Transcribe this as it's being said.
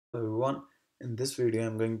Everyone, in this video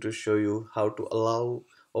I'm going to show you how to allow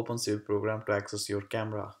OpenCV program to access your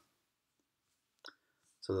camera.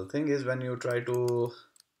 So the thing is, when you try to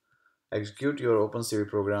execute your OpenCV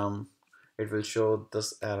program, it will show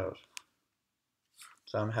this error.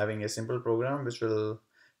 So I'm having a simple program which will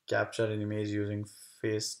capture an image using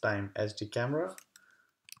FaceTime HD camera.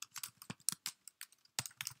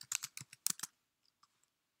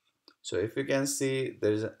 So if you can see,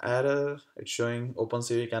 there is an error. It's showing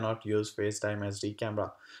OpenCV cannot use FaceTime HD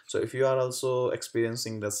camera. So if you are also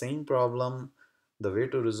experiencing the same problem, the way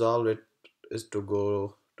to resolve it is to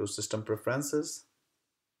go to System Preferences,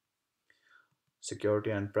 Security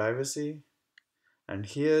and Privacy, and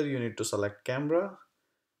here you need to select Camera,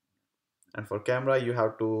 and for camera you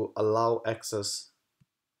have to allow access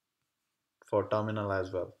for terminal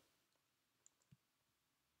as well.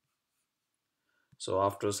 So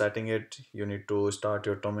after setting it, you need to start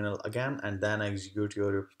your terminal again and then execute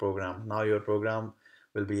your program. Now your program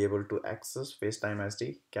will be able to access FaceTime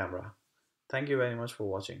SD camera. Thank you very much for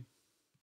watching.